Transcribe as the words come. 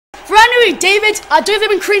Anyway, David, a dwi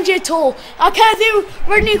ddim yn cringy at all. Ac heddiw,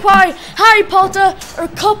 rydyn ni chwarae Harry Potter or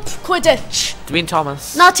Cup Quidditch. Dwi'n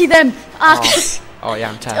Thomas. Na ti ddim. Ac... O,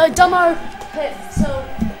 iawn, te. Dyma'r peth, so,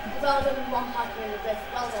 fel ddim yn wrong hack rili beth,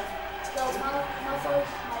 well done. So, Malfoy,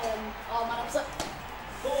 mae'n upset.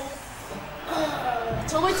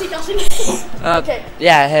 Tom, wyt ti gallu ni? Okay.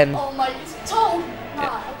 Yeah, hyn. Oh my... Tom! Na,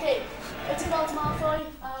 okay. Wyt ti fel Malfoy?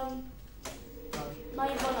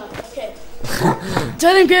 Mae'n fanna, okay. Dwi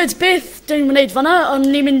ddim gwybod beth dwi'n gwneud fanna, ond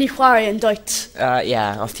ni'n mynd i chwarae yn dwyt.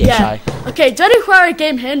 Yeah, os ti eisiau. Okay, dwi wedi chwarae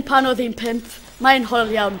game hyn pan oedd hi'n 5. Mae'n hwyl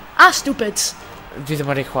iawn. A stupid. Dwi ddim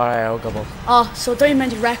wedi chwarae o gwbl. So dwi'n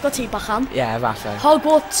mynd i record ti bachan. Yeah, falle.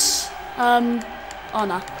 Hogwarts, o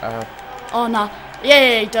na. O na.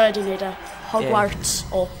 Dwi wedi wneud e. Hogwarts,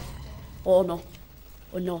 o no.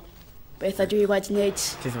 O no. Beth ydw i wedi wneud?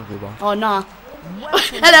 Dwi ddim yn gwybod. O na.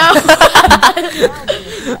 Hello!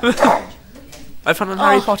 Oedd hwn yn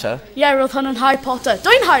Harry Potter? Yeah, roedd hwn yn Harry Potter.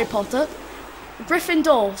 Dwi'n Harry Potter.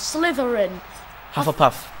 Gryffindor, Slytherin.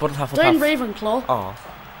 Hufflepuff, bod yn Hufflepuff. Dwi'n Ravenclaw.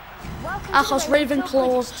 Achos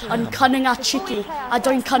Ravenclaw yn cunning a cheeky. A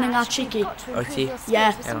dwi'n cunning a cheeky. Wyt ti?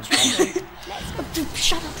 Yeah.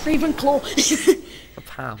 Shut up, Ravenclaw.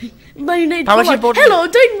 Pam? Mae'n neud... Hello,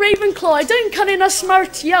 dwi'n Ravenclaw. Dwi'n cunning a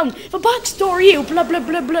smart iawn. Fy backstory yw, blah blah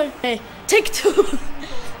blah blah. Hey, take 2.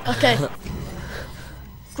 Okay.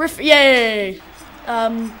 Yay!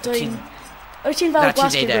 Dwi'n... Wyt ti'n fel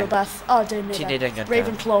gwasgu rhywbeth? O, dwi'n neud e. Ti'n neud e'n gyda.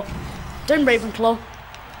 Ravenclaw. Dwi'n Ravenclaw.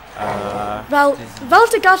 Fel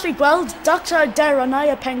dy gallu gweld, Dr. Derynau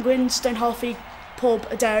y penguins, dwi'n hoffi pob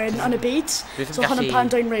aderyn yn y byd. So hwn yn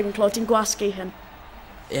pan dwi'n Ravenclaw, ti'n gwasgu hyn.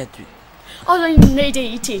 Ie, dwi... O, dwi'n neud e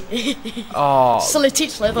i ti. Sylwi ti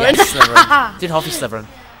Slytherin. Yes, Slytherin. Dwi'n hoffi Slytherin.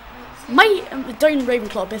 Dwi'n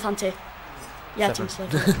Ravenclaw, beth am ti? Ie, ti'n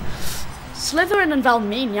Slytherin. Slytherin yn fel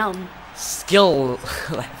mean iawn. Skill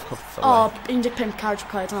level. 15 carriage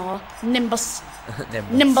required. Nimbus.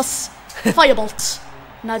 Nimbus. Firebolt.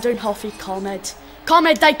 Na, dwi'n hoffi Comed.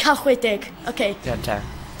 Comed, 240. Okay.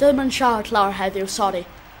 Ddim yn siarad lawr heddiw, sorry.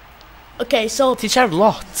 Okay, so... Ti'n siarad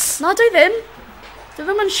lots? Na, dwi ddim. Dwi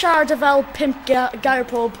ddim yn siarad fel 5 gair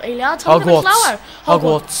pob eiliad.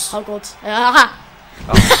 Hogwarts. Hogwarts.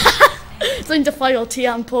 Dwi'n deffaio ti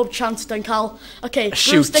am pob chance dwi'n cael. Okay,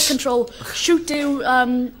 broomstick control. Shoot yw...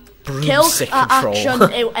 Kill a action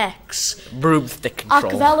yw X. Broomstick control.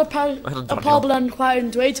 Ac fel y pobl yn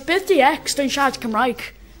chwarae'n dweud, beth di X, dwi'n siarad Cymraeg.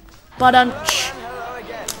 But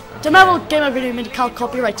dwi'n meddwl game a fi dwi'n mynd i cael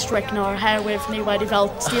copyright strike no oherwydd ni wedi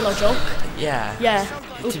fel steal o joke. Yeah.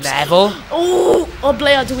 Ti'n meddwl? O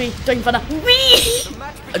ble ydw i, dwi'n fanna.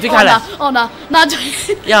 Dwi'n cael e? O na, dwi'n...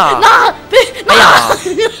 Ia. Na!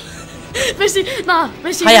 Na!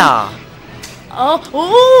 Haia!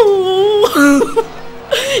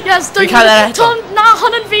 Yes, dwi'n cael e eto. Na,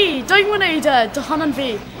 hon yn fi, dwi'n gwneud e, hon yn fi.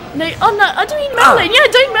 Neu, o na, ydw i'n melyn? Ie,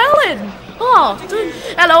 dwi'n melyn.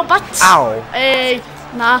 Hello, bat. Ow.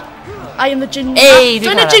 Na, I am the ginger...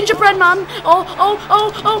 Dwi'n a gingerbread man.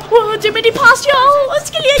 Dwi'n mynd i pasio,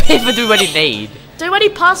 ysgiliau. Beth dwi wedi wneud? Dwi wedi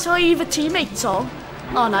pasio i fy teammates o.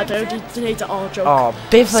 O na, dwi wedi wneud o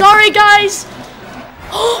joke. Sorry, guys.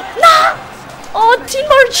 Na!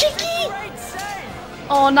 Ti'n mor cheeky.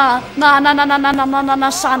 Na, sana, na. Na,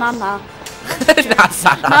 sana.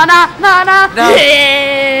 Na.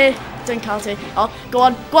 Dwi'n cael ti. Go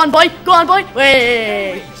on, boy.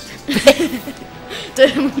 Wey.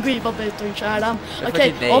 Dwi'n yn gwybod beth dwi'n siarad am. Okay,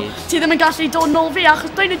 ti ddim yn gallu dod nôl fi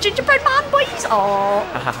achos dwi'n y gingerbread man, boys.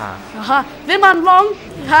 Ddim yn long.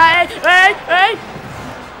 Hey.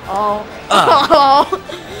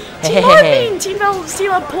 Ti'n mor mean, ti'n fel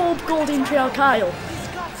steal a pob gold i'n trio cael.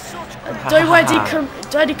 Dwi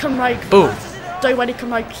wedi Cymraeg. Dwi wedi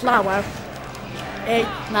Cymraeg llawer.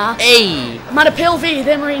 Na. Mae'n y pil fi,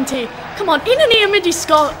 ddim yr un ti. Come on, un yn ni yn mynd i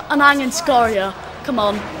yn angen sgorio. Come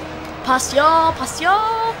on. Pasio.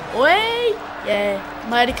 Wey.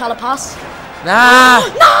 Mae wedi cael y pas. Na.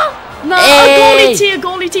 Na, y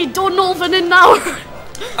gol i ti. Dod nôl fan hyn nawr.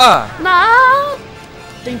 Na.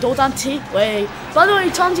 Dwi'n dod am ti. Wey. By the way,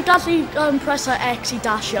 Tom, ti gallu presa X i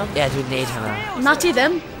dasio. Ie, dwi'n neud hynna. Na ti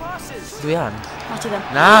ddim. Dwi yn? Na ti ddim.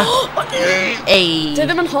 Na. Dwi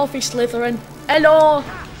ddim yn hoffi Slytherin. Hello.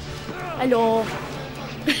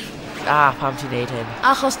 Pam ti'n neud hyn?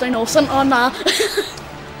 Achos dwi'n awesome, na.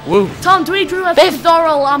 Tom, dwi rhywbeth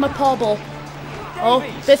ddiddorol am y pobl.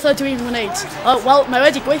 Beth ydw i'n gwneud? Wel, mae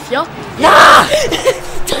wedi gweithio. Na!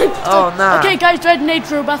 Na. Okay, guys, dwi'n gwneud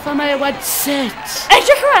rhywbeth am ei wedi... Sut?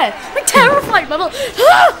 Edrych re! Mae'n terrified, mae fel...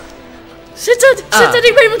 Sut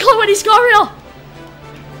ydy Ravenclaw wedi sgorio?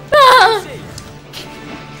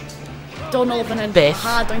 Don't nôl fan hyn. Beth?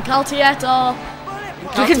 Dwi'n cael ti eto.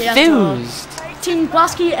 Dwi'n confused. Ti'n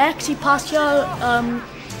gwasgu X I pasio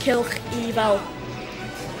cylch I fel...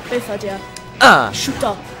 Beth ydi e?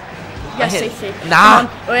 Shooter. Yes, seithi. Na!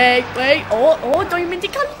 Wait. Dwi'n mynd I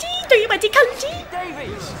cael ti! Dwi'n mynd I cael ti!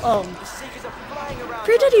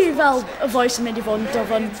 Pryd ydi fel y voice yn mynd I fod yn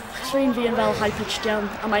dyfn? Rhain fi yn fel high-pitched iawn,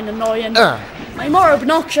 a mae'n annoying. Mae'n mor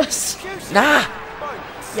obnoxious. Na!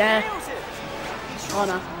 Yeah. O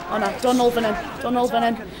na. Don't ôl fan hyn.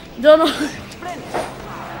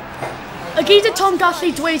 Y gyd y Tom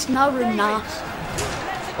gallu dweud nawr yn na.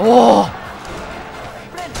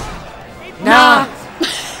 Na!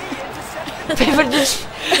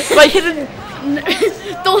 Mae hyn yn...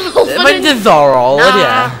 Don't ôl fan hyn. Mae'n diddorol, ydy e?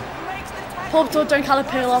 Pob dod dwi'n cael y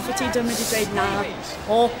pil off y ti, dwi'n mynd I dweud na.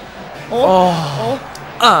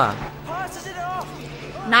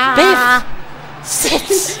 Na! Beth?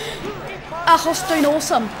 Sut? Achos dwi'n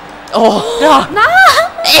awesome. Na! Na!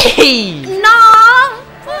 Ei! Na!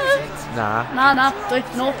 Na. Wait.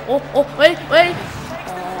 Hwna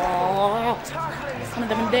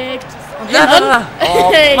ddim yn deg. Na.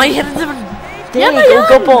 Mae hyn ddim yn deg o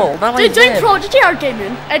gwbl. Dwi'n prodigy ar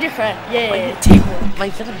gaming. Edrych e. Yeah. Teamwork.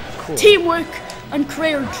 Mae hyn yn cool. Teamwork and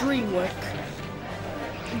creu'r Dreamwork.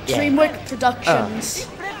 Dreamwork Productions.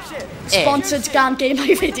 Sponsored gan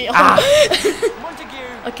Gaming Video.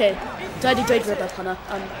 Okay. Dwi wedi dweud rhywbeth hwnna.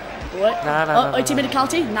 Na. Wyt ti'n mynd I cael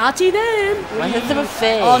ti? Na ti ddim. Mae hyn ddim yn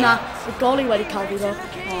fair. O na. Y goli wedi cael fi ddo.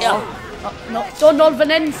 No. Don't nôl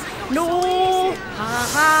fan hyn. No. Ha.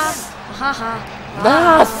 Na,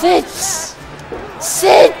 sut?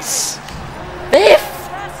 Beth?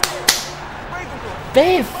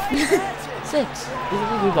 Sut?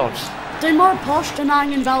 Dwi'n gwybod. Dwi'n mor posh, dwi'n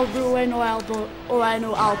angen fel rhywun o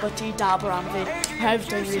enw Albert I dabr am fi. Hef,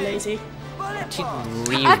 dwi'n really lazy.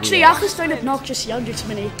 Actually, achos dwi'n obnoxious iawn, dwi'n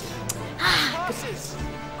mynd I...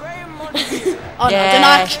 O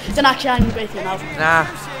na, dwi'n actually angen gweithio nawr. Na.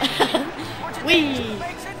 Wee,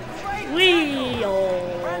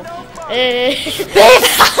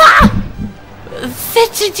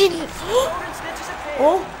 Sut ydy...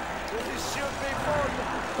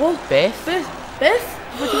 Beth?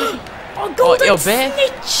 Golden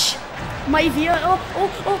snitch! Mae fi...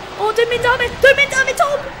 Dwi'n mynd am it,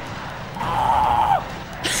 Tom!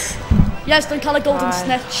 Yes, dwi'n cael y golden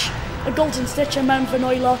snitch. Y golden snitch yn mewn fy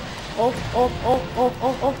noelo.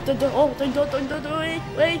 Dwi'n dod.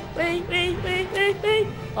 Wait.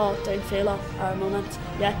 Dwi'n ffeilo ar y moment.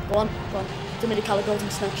 Yeah, go on. Dwi'n mynd I cael y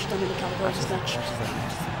golden snitch.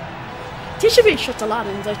 Ti eisiau fi shut y lan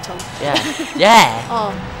yn dweud, Tom? Yeah.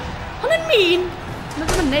 Hwna'n mean. Hwna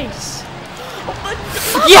ddim yn neis.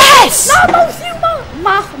 Yes! Na,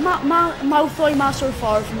 mawth o'i mas o'r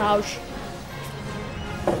ffordd nawr.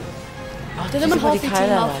 Dwi ddim yn hoffi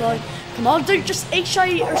ti'n mawth o'i. Come on, dwi'n just eisiau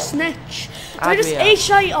yr snitch. Dwi'n just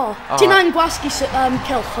eisiau, ti'n angen gwasgu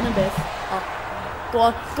cylch, hwna'n beth. Go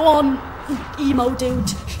on, emo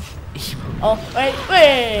dude. Wait.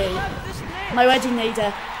 Mae wedi wneud e.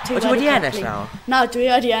 Dwi wedi ennill nawr? Na, dwi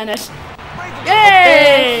wedi ennill.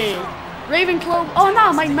 Yay! Ravenclaw. Na,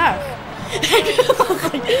 mae'n merch.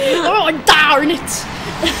 Darn it!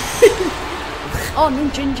 No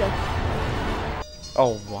ginger.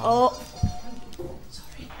 Wow.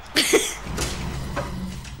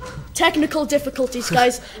 Technical difficulties,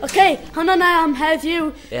 guys. Okay, hwnna na am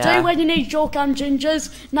heddiw. Dwi wedi wneud joke am gingers.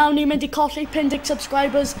 Nawr ni'n mynd I colli 50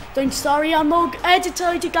 subscribers. Dwi'n sorry am mwg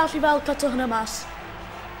editor wedi gallu fel cyto hwnna mas.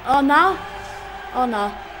 Na.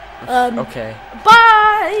 Okay.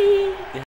 Bye!